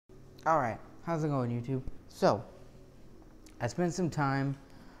Alright, how's it going, YouTube? So, I spent some time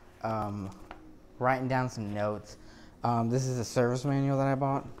writing down some notes. This is a service manual that I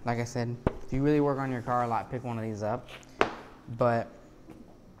bought. Like I said, if you really work on your car a lot, pick one of these up. But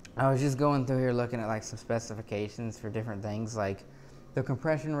I was just going through here looking at like some specifications for different things, like the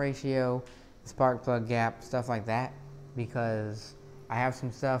compression ratio, the spark plug gap, stuff like that, because I have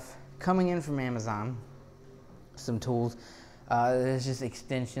some stuff coming in from Amazon, some tools. There's just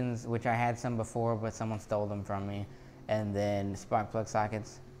extensions, which I had some before, but someone stole them from me, and then spark plug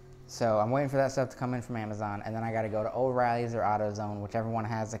sockets. So I'm waiting for that stuff to come in from Amazon, and then I got to go to O'Reilly's or AutoZone, whichever one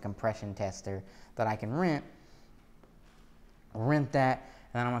has a compression tester that I can rent that,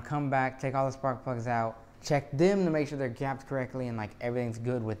 and then I'm gonna come back, take all the spark plugs out, check them to make sure they're gapped correctly and like everything's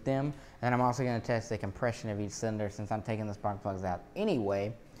good with them. And then I'm also gonna test the compression of each cylinder since I'm taking the spark plugs out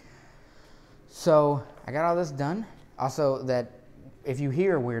anyway. So I got all this done. Also, that if you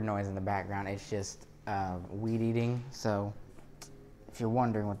hear a weird noise in the background, it's just weed eating. So if you're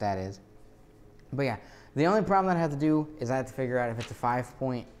wondering what that is. But yeah, the only problem that I have to do is I have to figure out if it's a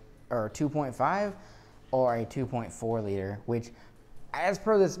 2.5 or a 2.4 liter, which as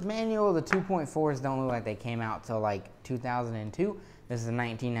per this manual, the 2.4s don't look like they came out till like 2002. This is a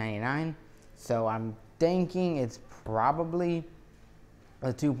 1999. So I'm thinking it's probably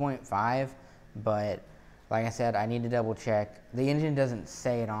a 2.5, but like I said, I need to double check. The engine doesn't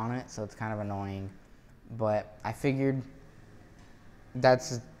say it on it, so it's kind of annoying. But I figured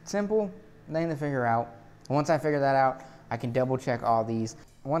that's a simple thing to figure out. Once I figure that out, I can double check all these.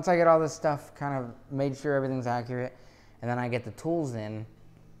 Once I get all this stuff kind of made sure everything's accurate, and then I get the tools in,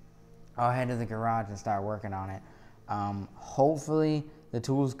 I'll head to the garage and start working on it. Hopefully the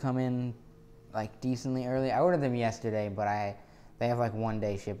tools come in like decently early. I ordered them yesterday, but they have like 1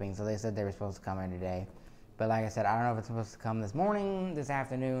 day shipping, so they said they were supposed to come in today. But like I said, I don't know if it's supposed to come this morning, this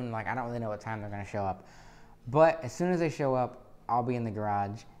afternoon. Like, I don't really know what time they're gonna show up. But as soon as they show up, I'll be in the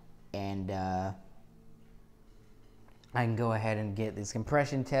garage, and I can go ahead and get this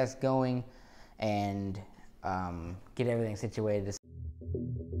compression test going and get everything situated.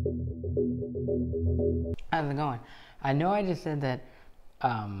 How's it going? I know I just said that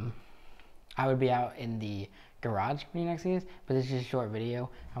I would be out in the garage when you next see this, but this is just a short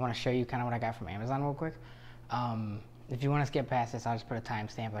video. I want to show you kind of what I got from Amazon real quick. If you want to skip past this, I'll just put a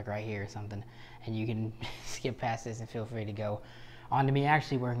timestamp like right here or something, and you can skip past this and feel free to go on to me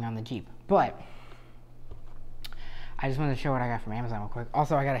actually working on the Jeep. But I just wanted to show what I got from Amazon real quick.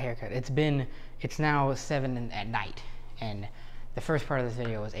 Also, I got a haircut. It's now 7 at night, and the first part of this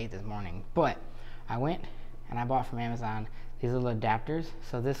video was 8 this morning. But I went and I bought from Amazon these little adapters.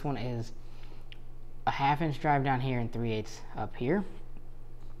 So this one is a 1/2 inch drive down here and 3/8 up here.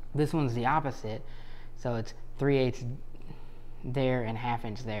 This one's the opposite, so it's 3/8 there and 1/2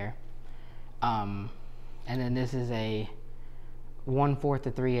 inch there. And then this is a 1/4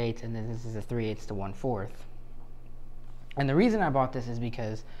 to 3/8, and then this is a 3/8 to 1/4. And the reason I bought this is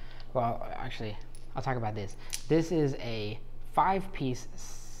because, well, actually, I'll talk about this. This is a 5-piece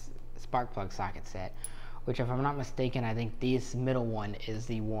spark plug socket set, which, if I'm not mistaken, I think this middle one is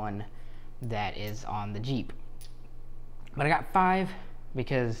the one that is on the Jeep. But I got 5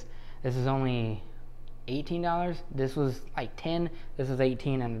 because this is only $18. This was like 10, this was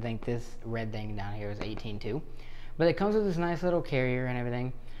 18, and I think this red thing down here is 18 too. But it comes with this nice little carrier and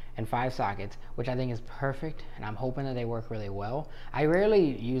everything, and 5 sockets, which I think is perfect, and I'm hoping that they work really well. I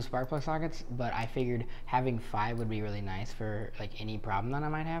rarely use spark plug sockets, but I figured having 5 would be really nice for like any problem that I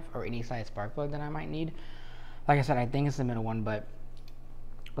might have, or any size spark plug that I might need. Like I said, I think it's the middle one, but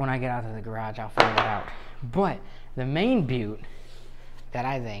when I get out to the garage, I'll figure it out. But the main beaut that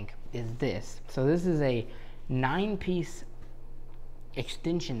I think is this. So this is a 9-piece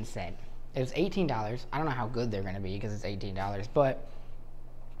extension set. It was $18. I don't know how good they're gonna be because it's $18, but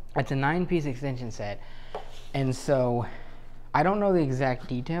it's a 9-piece extension set. And so I don't know the exact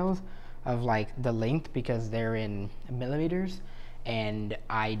details of like the length because they're in millimeters, and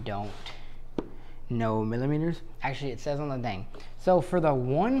I don't know millimeters. Actually, it says on the thing. So for the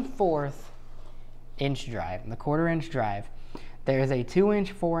 1/4 inch drive, the 1/4 inch drive, there's a 2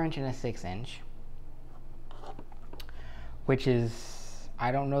 inch, 4 inch, and a 6 inch, which is,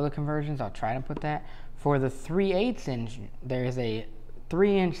 I don't know the conversions. I'll try to put that. For the 3/8 inch, there's a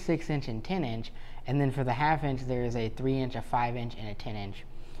 3 inch, 6 inch, and 10 inch. And then for the 1/2 inch, there is a 3 inch, a 5 inch, and a 10 inch.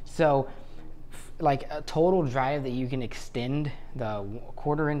 So like a total drive that you can extend, the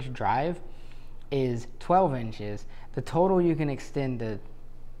 1/4 inch drive is 12 inches. The total you can extend the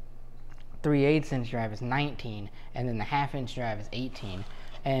 3/8 inch drive is 19, and then the 1/2 inch drive is 18.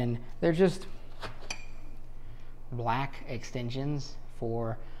 And they're just black extensions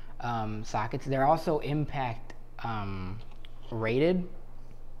for sockets. They're also impact rated,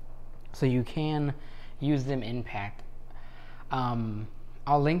 so you can use them impact.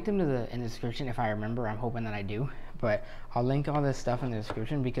 I'll link them in the description if I remember. I'm hoping that I do, but I'll link all this stuff in the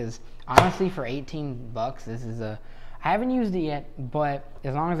description because honestly, for 18 bucks, this is I haven't used it yet, but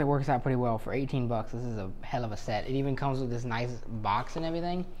as long as it works out pretty well, for 18 bucks, this is a hell of a set. It even comes with this nice box and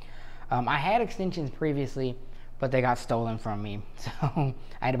everything. I had extensions previously, but they got stolen from me, so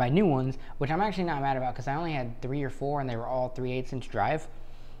I had to buy new ones, which I'm actually not mad about because I only had 3 or 4 and they were all 3/8 inch drive.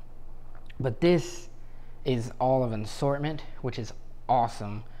 But this is all of an assortment, which is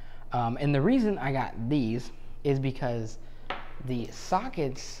awesome. And the reason I got these is because the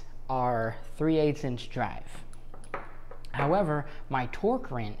sockets are 3/8 inch drive. However, my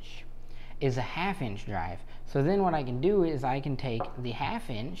torque wrench is a 1/2 inch drive. So then what I can do is I can take the 1/2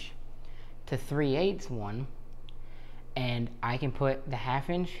 inch to 3/8 one, and I can put the 1/2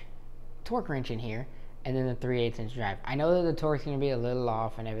 inch torque wrench in here, and then the 3/8 inch drive. I know that the torque's going to be a little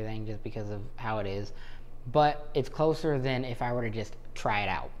off and everything just because of how it is, but it's closer than if I were to just try it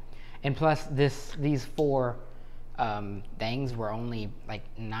out. And plus, these 4 things were only like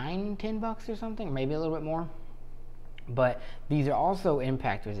 $9-10 bucks or something, maybe a little bit more. But these are also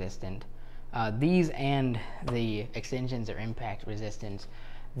impact resistant. These and the extensions are impact resistant.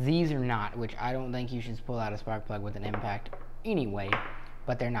 These are not, which I don't think you should pull out a spark plug with an impact anyway,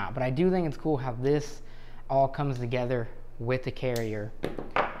 but they're not. But I do think it's cool how this all comes together with the carrier,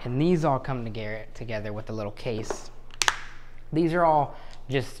 and these all come together with the little case. These are all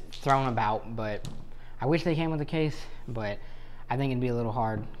just thrown about, but I wish they came with a case, but I think it'd be a little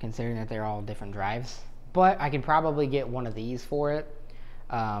hard considering that they're all different drives. But I could probably get one of these for it,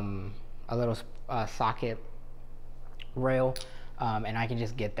 a little socket rail, and I can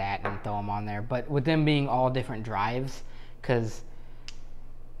just get that and throw them on there. But with them being all different drives, because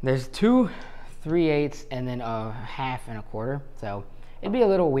there's 2 3/8 and then a 1/2 and a 1/4, so it'd be a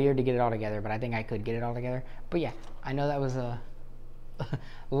little weird to get it all together, but I think I could get it all together. But yeah, I know that was a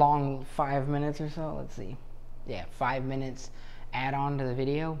long 5 minutes or so. Let's see, yeah, 5 minutes add on to the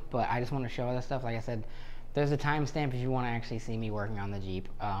video, but I just want to show all this stuff. Like I said, there's a timestamp if you want to actually see me working on the Jeep.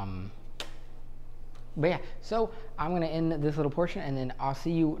 But yeah, so I'm going to end this little portion, and then I'll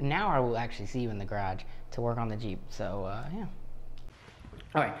see you, now I will actually see you in the garage to work on the Jeep. So yeah.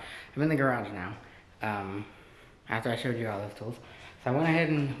 Alright, I'm in the garage now, after I showed you all those tools. So I went ahead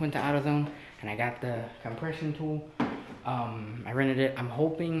and went to AutoZone, and I got the compression tool. I rented it. I'm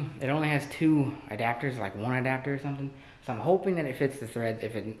hoping it only has 2 adapters, like 1 adapter or something. So I'm hoping that it fits the threads.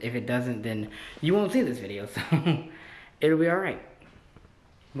 If it doesn't, then you won't see this video, so it'll be alright.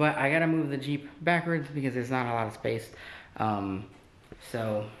 But I gotta move the Jeep backwards because there's not a lot of space.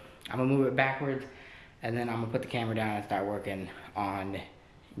 So I'm gonna move it backwards, and then I'm gonna put the camera down and start working on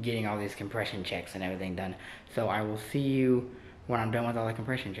getting all these compression checks and everything done. So I will see you when I'm done with all the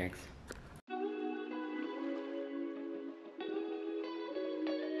compression checks.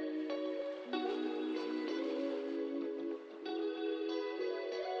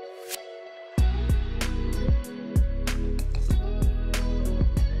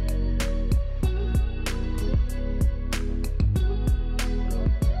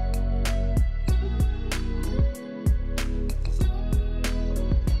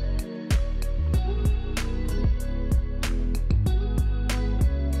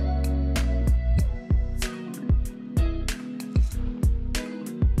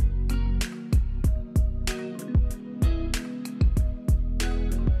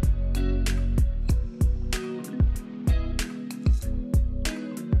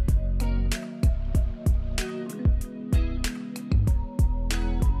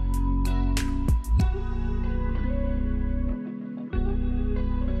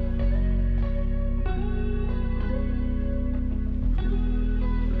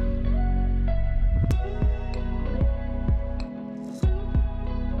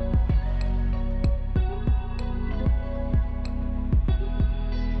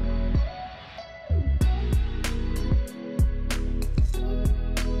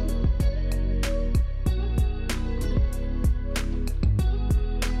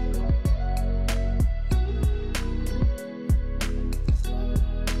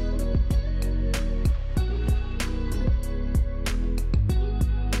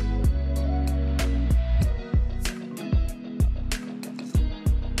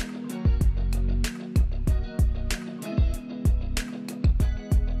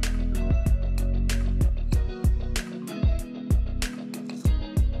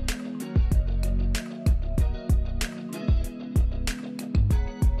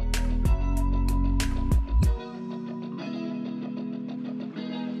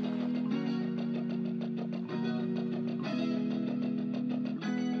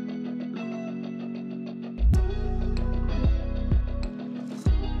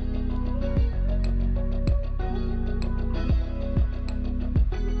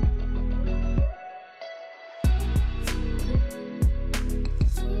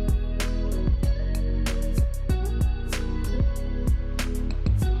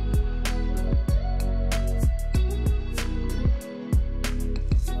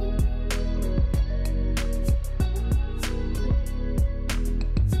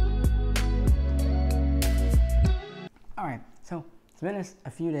 It's been a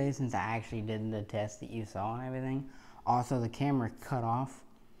few days since I actually did the test that you saw and everything. Also, the camera cut off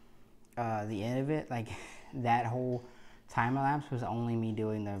the end of it. Like, that whole time elapse was only me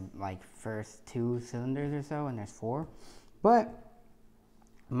doing the like first 2 cylinders or so, and there's 4. But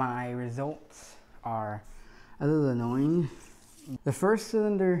my results are a little annoying. The first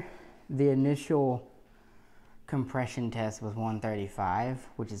cylinder, the initial compression test was 135,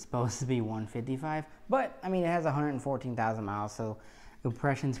 which is supposed to be 155, but I mean, it has 114,000 miles, so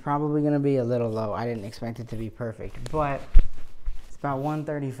compression's probably going to be a little low. I didn't expect it to be perfect, but it's about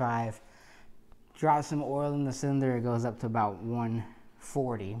 135. Drop some oil in the cylinder, it goes up to about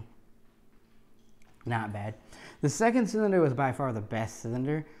 140. Not bad. The second cylinder was by far the best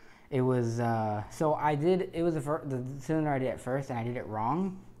cylinder. It was the cylinder I did at first, and I did it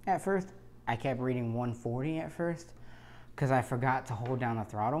wrong at first. I kept reading 140 at first because I forgot to hold down the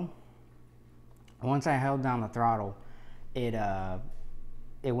throttle. Once I held down the throttle, it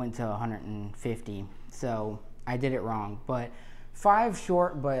went to 150. So I did it wrong, but 5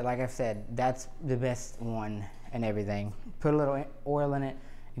 short. But like I've said, that's the best one and everything. Put a little oil in it,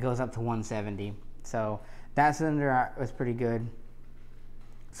 it goes up to 170. So that cylinder was pretty good.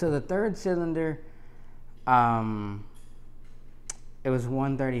 So the third cylinder, it was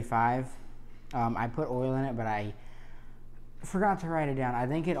 135. I put oil in it, but I forgot to write it down. I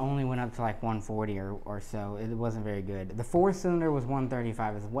think it only went up to like 140 or so. It wasn't very good. The fourth cylinder was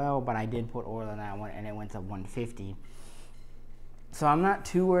 135 as well, but I did put oil in that one, and it went to 150. So I'm not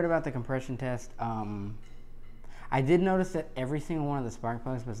too worried about the compression test. I did notice that every single one of the spark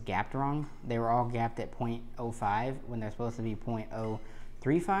plugs was gapped wrong. They were all gapped at 0.05 when they're supposed to be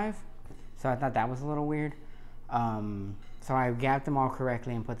 0.035. So I thought that was a little weird. So I gapped them all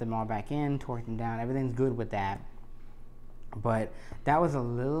correctly and put them all back in, torqued them down. Everything's good with that. But that was a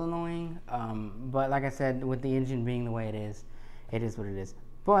little annoying. But like I said, with the engine being the way it is what it is.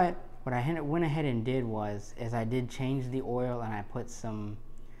 But what I went ahead and did is I did change the oil, and I put some,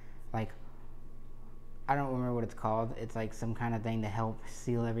 like, I don't remember what it's called. It's like some kind of thing to help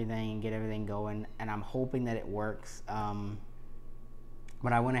seal everything and get everything going. And I'm hoping that it works.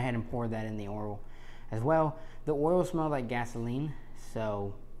 But I went ahead and poured that in the oil as well. The oil smelled like gasoline,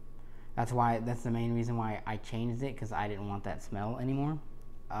 so that's the main reason why I changed it, because I didn't want that smell anymore.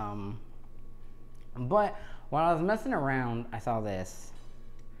 But while I was messing around, I saw this.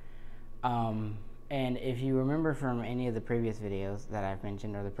 And if you remember from any of the previous videos that I've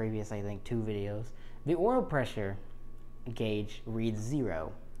mentioned, or the previous, I think, 2 videos, the oil pressure gauge reads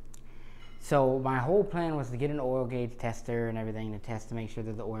 0. So my whole plan was to get an oil gauge tester and everything to test to make sure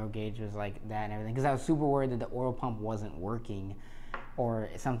that the oil gauge was like that and everything, because I was super worried that the oil pump wasn't working or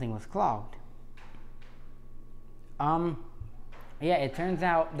something was clogged. Yeah, it turns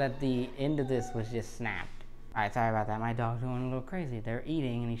out that the end of this was just snapped. Alright, sorry about that. My dog's going a little crazy. They're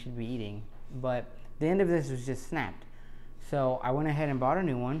eating, and he should be eating. But the end of this was just snapped. So I went ahead and bought a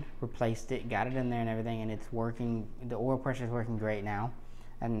new one, replaced it, got it in there and everything, and it's working. The oil pressure is working great now.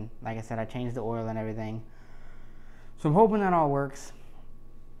 And like I said, I changed the oil and everything. So I'm hoping that all works.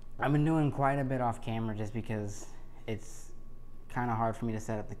 I've been doing quite a bit off camera just because it's kind of hard for me to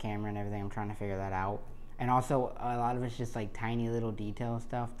set up the camera and everything. I'm trying to figure that out. And also, a lot of it's just like tiny little detail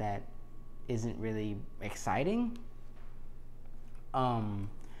stuff that isn't really exciting.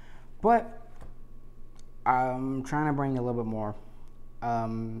 But I'm trying to bring a little bit more.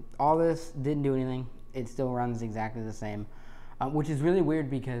 All this didn't do anything. It still runs exactly the same. Which is really weird,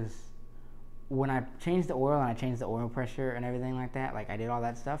 because when I changed the oil and I changed the oil pressure and everything like that, like I did all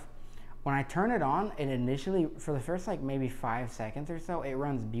that stuff, when I turn it on, it initially, for the first like maybe 5 seconds or so, it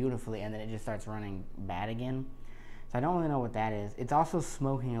runs beautifully, and then it just starts running bad again. So I don't really know what that is. It's also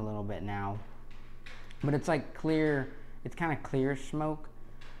smoking a little bit now, but it's like clear, it's kind of clear smoke.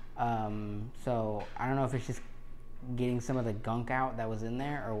 So I don't know if it's just getting some of the gunk out that was in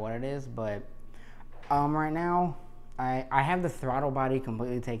there or what it is, but right now, I have the throttle body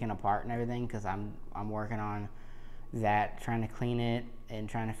completely taken apart and everything, because I'm working on that, trying to clean it and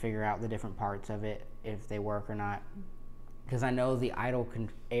trying to figure out the different parts of it, if they work or not. Because I know the idle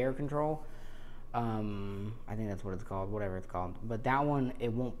air control, I think that's what it's called, whatever it's called. But that one,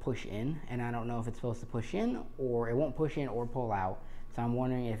 it won't push in, and I don't know if it's supposed to push in, or it won't push in or pull out. So I'm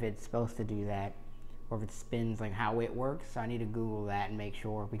wondering if it's supposed to do that, or if it spins, like how it works. So I need to Google that and make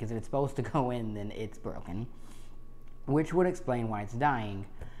sure, because if it's supposed to go in, then it's broken, which would explain why it's dying.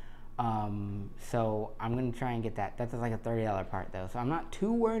 So I'm going to try and get that. That's like a $30 part though. So I'm not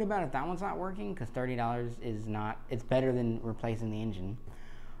too worried about if that one's not working, because $30 is not, it's better than replacing the engine.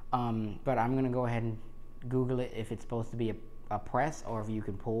 But I'm going to go ahead and Google it if it's supposed to be a press, or if you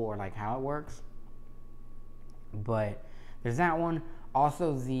can pull, or like how it works. But There's that one.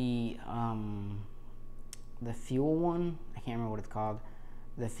 Also the fuel one. I can't remember what it's called.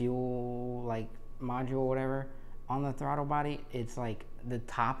 The fuel like module or whatever on the throttle body. It's like the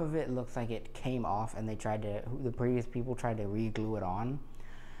top of it looks like it came off, and the previous people tried to re-glue it on.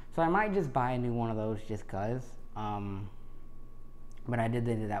 So I might just buy a new one of those just cause. But I did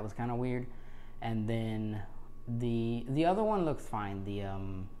think that was kind of weird. And then the other one looks fine.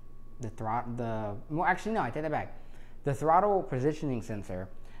 Well, actually no, I take that back. The throttle positioning sensor,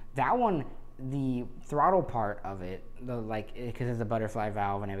 that one, the throttle part of it, because it's a butterfly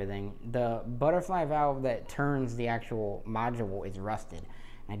valve and everything, the butterfly valve that turns the actual module is rusted.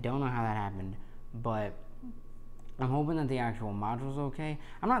 And I don't know how that happened, but I'm hoping that the actual module's okay.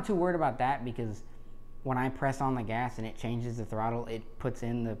 I'm not too worried about that because when I press on the gas and it changes the throttle, it puts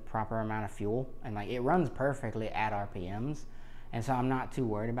in the proper amount of fuel, and like it runs perfectly at RPMs. And so I'm not too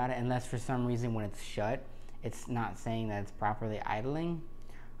worried about it, unless for some reason when it's shut, it's not saying that it's properly idling.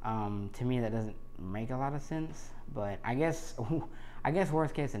 To me, that doesn't make a lot of sense. But I guess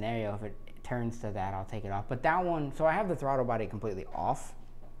worst case scenario, if it turns to that, I'll take it off. But that one, so I have the throttle body completely off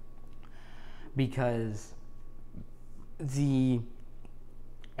because the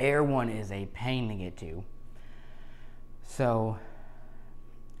air one is a pain to get to. So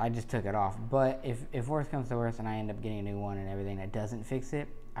I just took it off. But if worst comes to worst and I end up getting a new one and everything that doesn't fix it,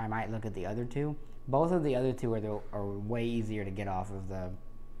 I might look at the other two. Both of the other two are way easier to get off of the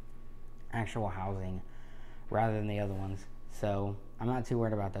actual housing rather than the other ones. So I'm not too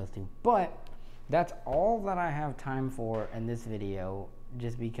worried about those two. But that's all that I have time for in this video,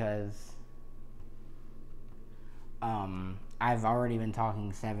 just because I've already been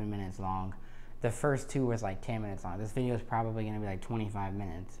talking 7 minutes long. The first two was like 10 minutes long. This video is probably going to be like 25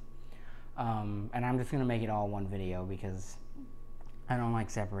 minutes. And I'm just going to make it all one video because I don't like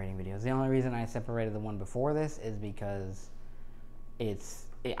separating videos. The only reason I separated the one before this is because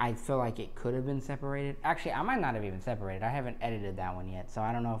I feel like it could have been separated. Actually, I might not have even separated. I haven't edited that one yet, so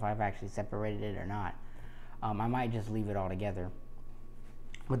I don't know if I've actually separated it or not. I might just leave it all together.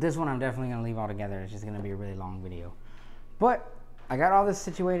 But this one I'm definitely going to leave all together. It's just going to be a really long video. But I got all this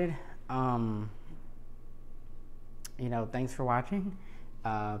situated. Thanks for watching.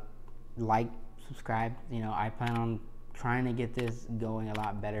 Like, subscribe. I plan on trying to get this going a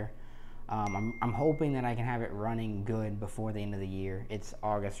lot better. I'm hoping that I can have it running good before the end of the year. It's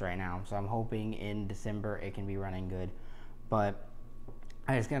August right now, so I'm hoping in December it can be running good. But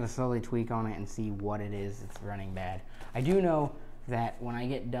I just gotta slowly tweak on it and see what it is that's running bad. I do know that when I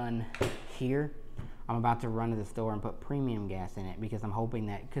get done here, I'm about to run to the store and put premium gas in it, because I'm hoping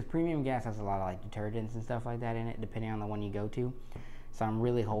that, because premium gas has a lot of like detergents and stuff like that in it, depending on the one you go to. So I'm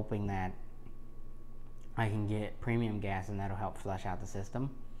really hoping that I can get premium gas and that'll help flush out the system.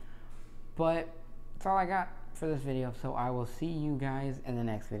 But that's all I got for this video, so I will see you guys in the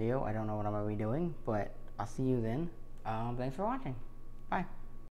next video. I don't know what I'm going to be doing, but I'll see you then. Thanks for watching. Bye.